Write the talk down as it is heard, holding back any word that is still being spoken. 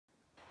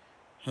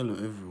Hello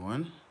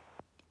everyone,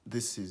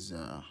 this is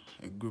a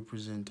group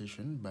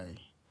presentation by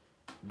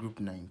Group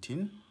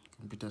 19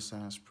 Computer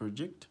Science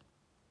Project.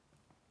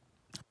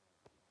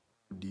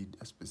 We did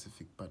a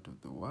specific part of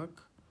the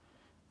work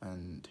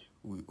and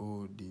we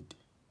all did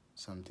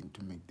something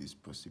to make this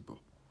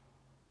possible.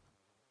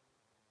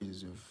 It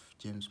is of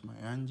James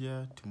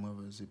Mayanja,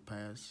 Tumwava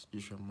Zipias,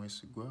 Joshua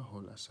Mwesigwa,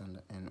 Hola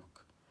Sanda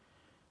Enoch.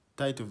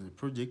 Title of the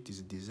project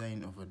is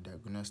Design of a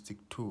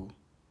Diagnostic Tool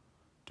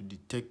to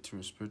Detect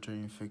Respiratory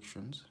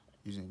Infections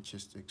using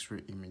chest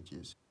X-ray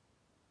images.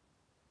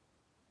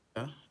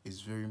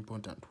 Is very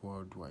important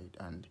worldwide,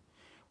 and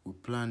we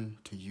plan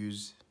to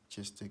use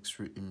chest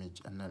X-ray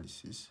image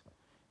analysis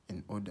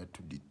in order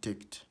to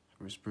detect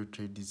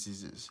respiratory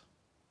diseases.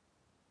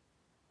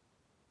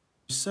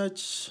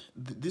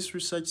 This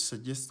research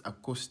suggests a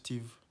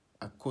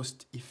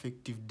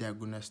cost-effective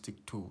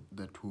diagnostic tool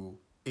that will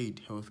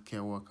aid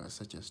healthcare workers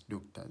such as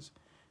doctors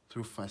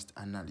through fast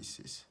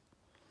analysis.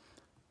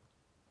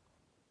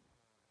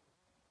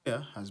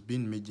 Care has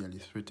been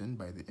majorly threatened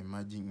by the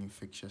emerging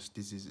infectious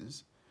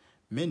diseases,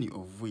 many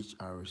of which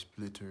are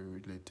respiratory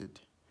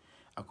related.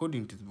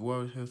 According to the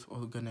World Health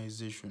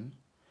Organization,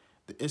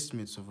 the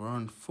estimates of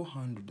around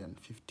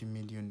 450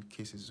 million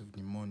cases of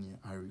pneumonia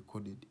are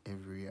recorded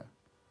every year.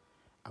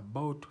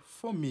 About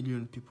 4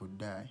 million people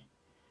die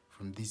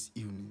from these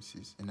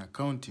illnesses, and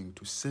accounting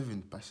to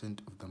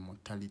 7% of the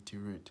mortality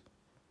rate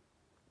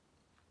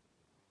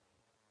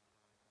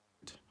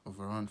of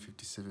around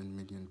 57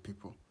 million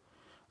people.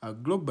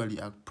 Globally,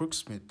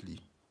 approximately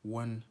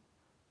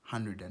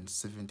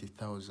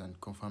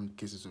 170,000 confirmed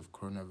cases of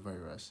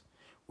coronavirus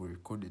were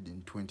recorded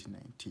in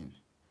 2019,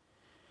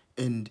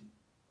 and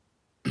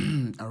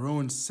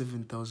around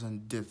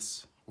 7,000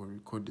 deaths were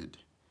recorded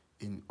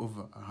in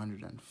over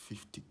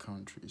 150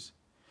 countries.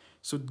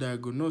 So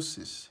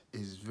diagnosis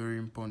is very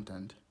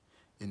important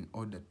in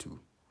order to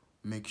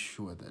make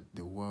sure that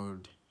the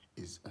world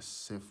is a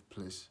safe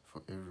place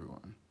for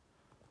everyone.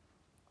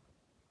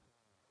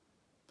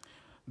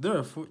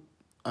 Therefore,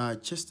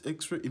 chest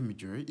X-ray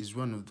imagery is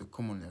one of the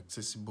commonly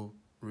accessible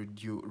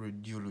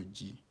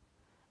radiology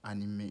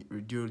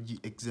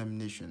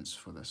examinations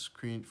for the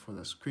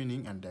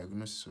screening and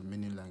diagnosis of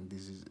many lung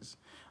diseases,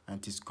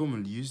 and it is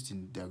commonly used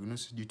in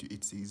diagnosis due to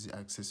its easy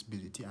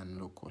accessibility and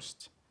low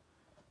cost.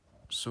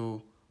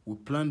 So we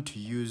plan to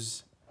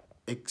use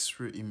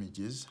X-ray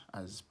images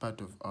as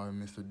part of our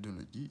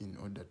methodology in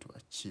order to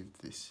achieve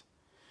this.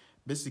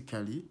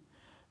 Basically,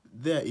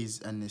 there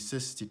is a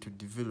necessity to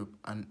develop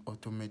an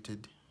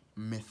automated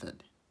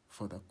method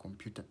for the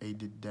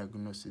computer-aided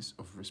diagnosis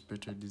of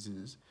respiratory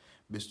diseases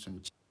based on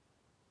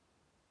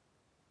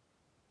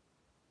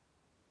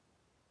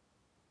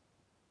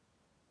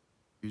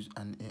use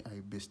an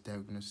AI-based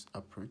diagnosis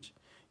approach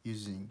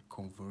using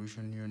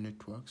convolutional neural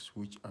networks,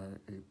 which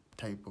are a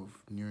type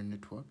of neural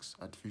networks,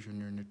 artificial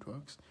neural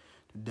networks,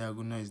 to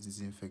diagnose these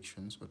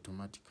infections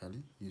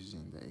automatically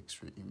using the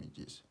X-ray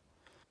images.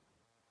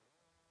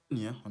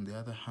 Pneumonia, on the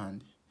other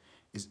hand,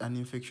 is an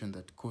infection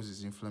that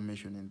causes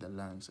inflammation in the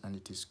lungs, and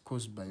it is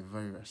caused by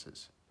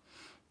viruses.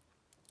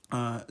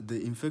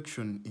 The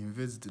infection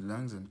invades the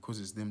lungs and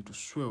causes them to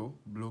swell,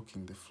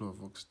 blocking the flow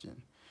of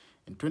oxygen.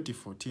 In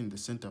 2014, the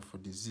Center for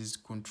Disease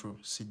Control,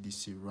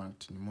 CDC,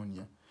 ranked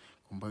pneumonia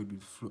combined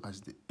with flu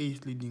as the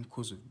 8th leading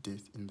cause of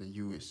death in the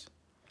US.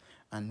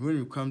 And when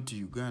you come to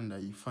Uganda,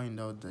 you find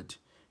out that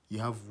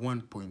you have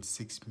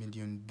 1.6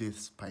 million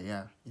deaths per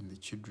year in the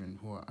children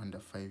who are under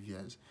 5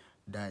 years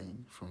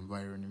dying from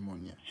viral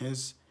pneumonia.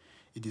 Hence,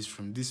 it is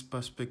from this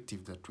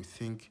perspective that we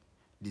think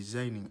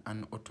designing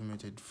an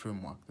automated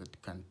framework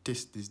that can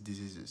test these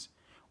diseases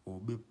will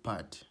be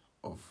part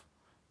of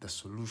the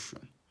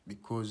solution,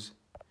 because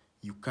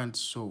you can't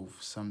solve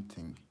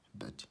something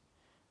that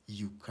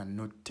you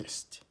cannot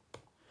test.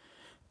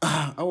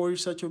 Our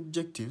research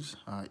objectives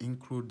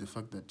include the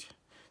fact that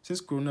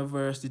since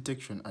coronavirus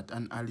detection at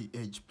an early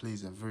age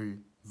plays a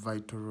very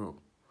vital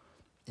role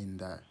in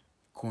the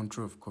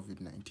control of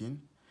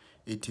COVID-19,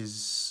 it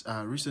is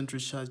recent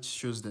research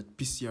shows that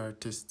PCR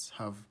tests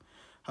have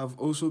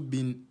also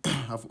been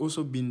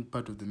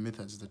part of the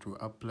methods that were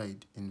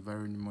applied in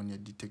viral pneumonia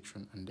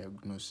detection and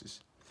diagnosis.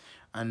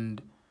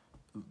 And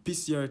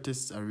PCR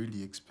tests are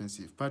really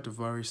expensive. Part of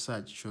our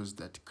research shows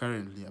that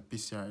currently a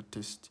PCR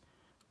test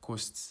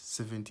costs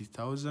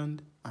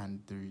 70,000,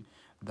 and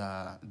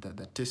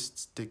the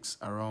test takes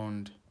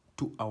around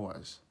 2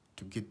 hours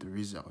to get the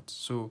results.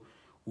 So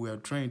we are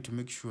trying to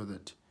make sure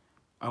that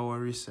our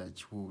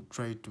research will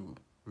try to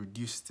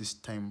reduce this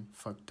time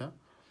factor,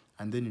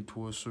 and then it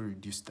will also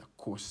reduce the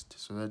cost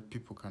so that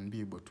people can be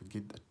able to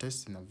get the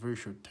test in a very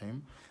short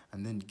time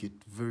and then get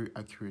very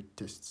accurate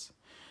tests.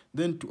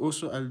 Then to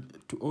also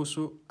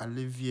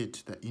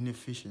alleviate the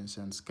inefficiency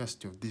and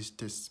scarcity of these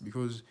tests,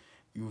 because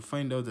you will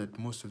find out that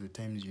most of the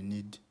times you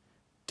need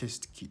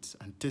test kits,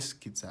 and test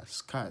kits are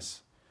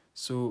scarce.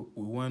 So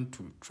we want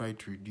to try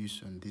to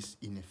reduce on this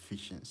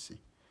inefficiency.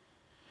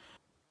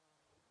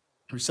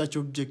 Research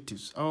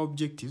objectives. Our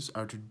objectives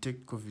are to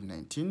detect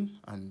COVID-19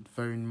 and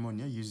viral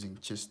pneumonia using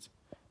chest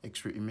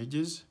X-ray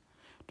images,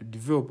 to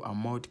develop a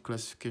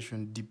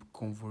multi-classification deep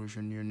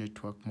convolution neural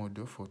network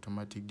model for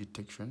automatic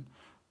detection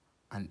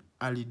and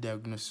early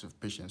diagnosis of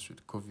patients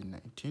with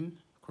COVID-19,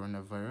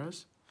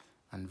 coronavirus,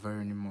 and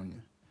viral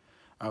pneumonia.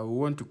 I will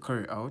want to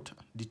carry out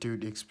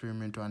detailed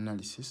experimental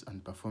analysis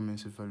and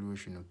performance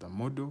evaluation of the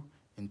model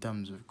in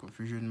terms of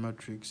confusion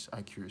matrix,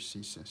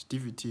 accuracy,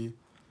 sensitivity,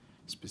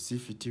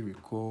 specificity,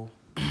 recall,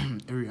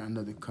 area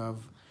under the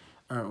curve,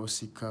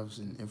 ROC curves,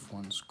 and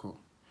F1 score.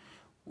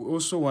 We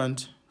also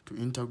want to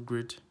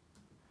integrate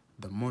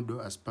the model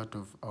as part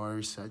of our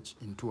research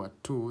into a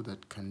tool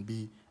that can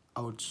be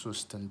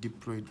outsourced and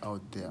deployed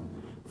out there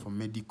for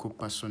medical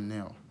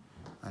personnel,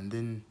 and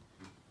then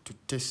to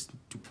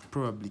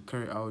probably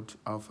carry out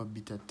alpha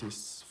beta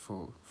tests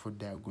for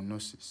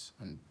diagnosis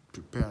and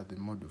prepare the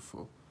model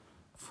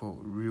for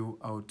real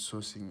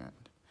outsourcing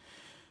and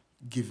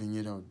giving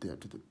it out there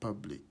to the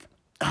public.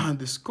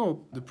 The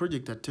scope, the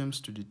project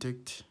attempts to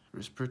detect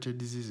respiratory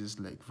diseases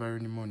like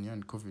viral pneumonia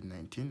and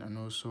COVID-19, and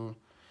also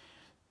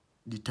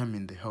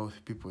determine the healthy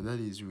people. That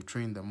is, we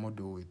train the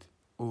model with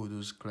all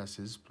those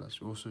classes, plus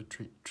we also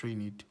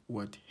train it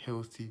what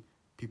healthy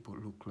people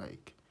look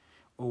like,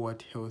 or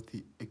what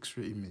healthy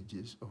X-ray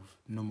images of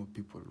normal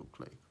people look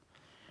like.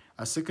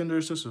 A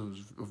secondary source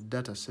of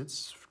data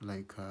sets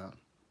like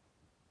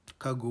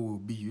Kaggle will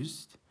be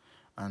used,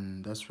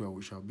 and that's where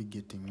we shall be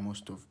getting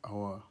most of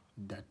our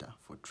data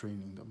for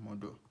training the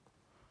model.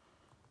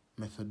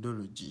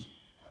 Methodology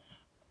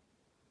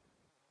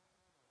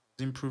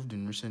has improved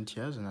in recent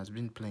years and has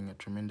been playing a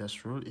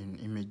tremendous role in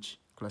image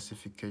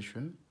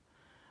classification.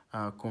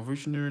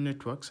 Convolutional neural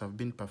networks have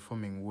been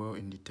performing well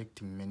in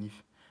detecting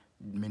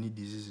many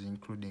diseases,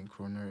 including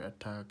coronary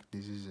attack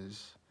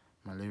diseases,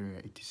 malaria,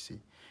 etc.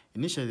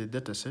 Initially,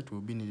 the dataset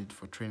will be needed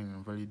for training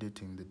and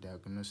validating the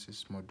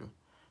diagnosis model.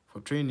 For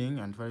training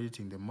and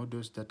validating the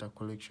model's data,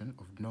 collection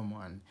of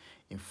normal and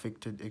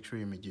infected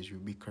X-ray images will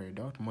be carried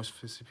out. More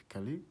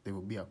specifically, they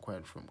will be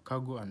acquired from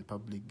Kaggle and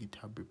public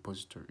GitHub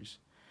repositories.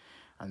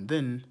 And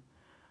then,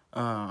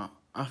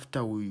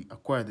 after we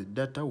acquire the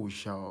data, we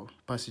shall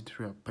pass it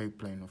through a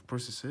pipeline of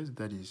processes,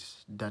 that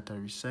is data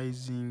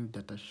resizing,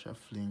 data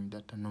shuffling,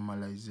 data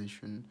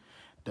normalization,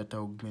 data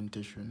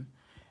augmentation,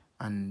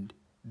 and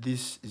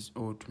this is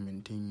all to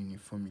maintain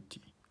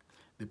uniformity.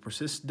 The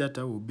processed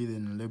data will be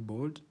then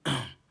labeled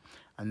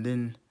and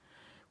then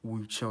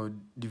we shall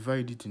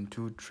divide it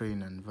into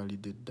train and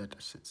validate data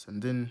sets.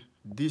 And then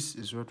this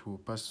is what will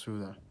pass through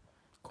the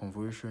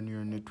convolutional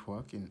neural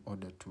network in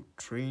order to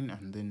train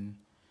and then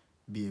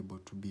be able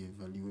to be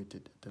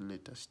evaluated at a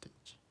later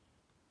stage.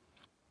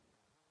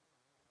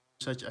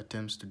 Such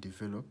attempts to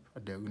develop a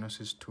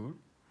diagnosis tool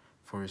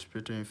for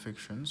respiratory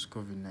infections,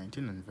 COVID-19,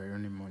 and viral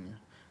pneumonia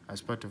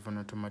as part of an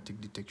automatic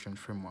detection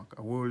framework.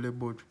 A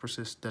well-labeled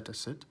processed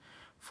dataset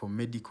for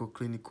medical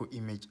clinical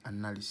image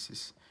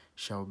analysis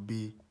shall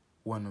be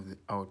one of the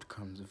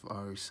outcomes of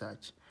our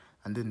research.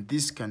 And then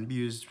this can be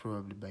used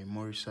probably by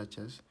more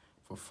researchers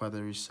for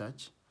further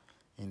research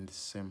in the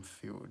same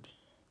field.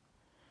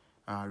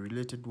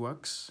 Related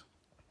works.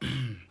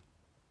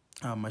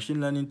 Machine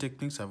learning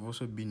techniques have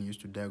also been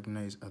used to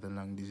diagnose other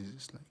lung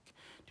diseases like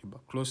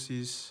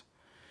tuberculosis,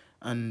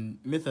 and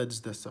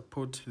methods that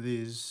support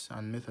these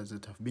and methods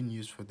that have been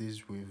used for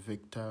these were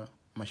vector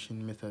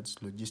machine methods,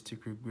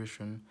 logistic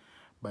regression,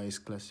 bias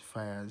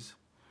classifiers.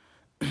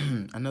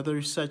 Another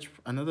research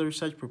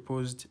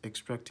proposed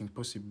extracting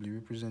possibly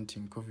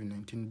representing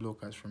COVID-19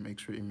 blockers from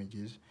X-ray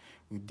images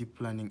with deep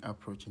learning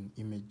approach in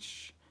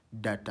image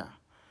data.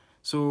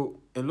 So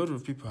a lot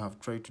of people have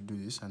tried to do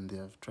this, and they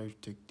have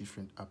tried to take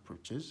different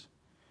approaches.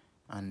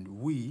 And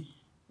we,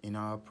 in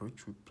our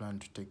approach, we plan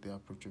to take the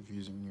approach of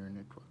using neural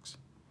networks.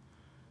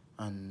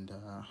 And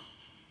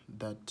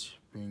that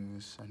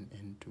brings an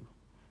end to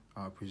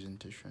our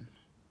presentation.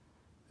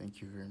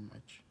 Thank you very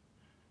much.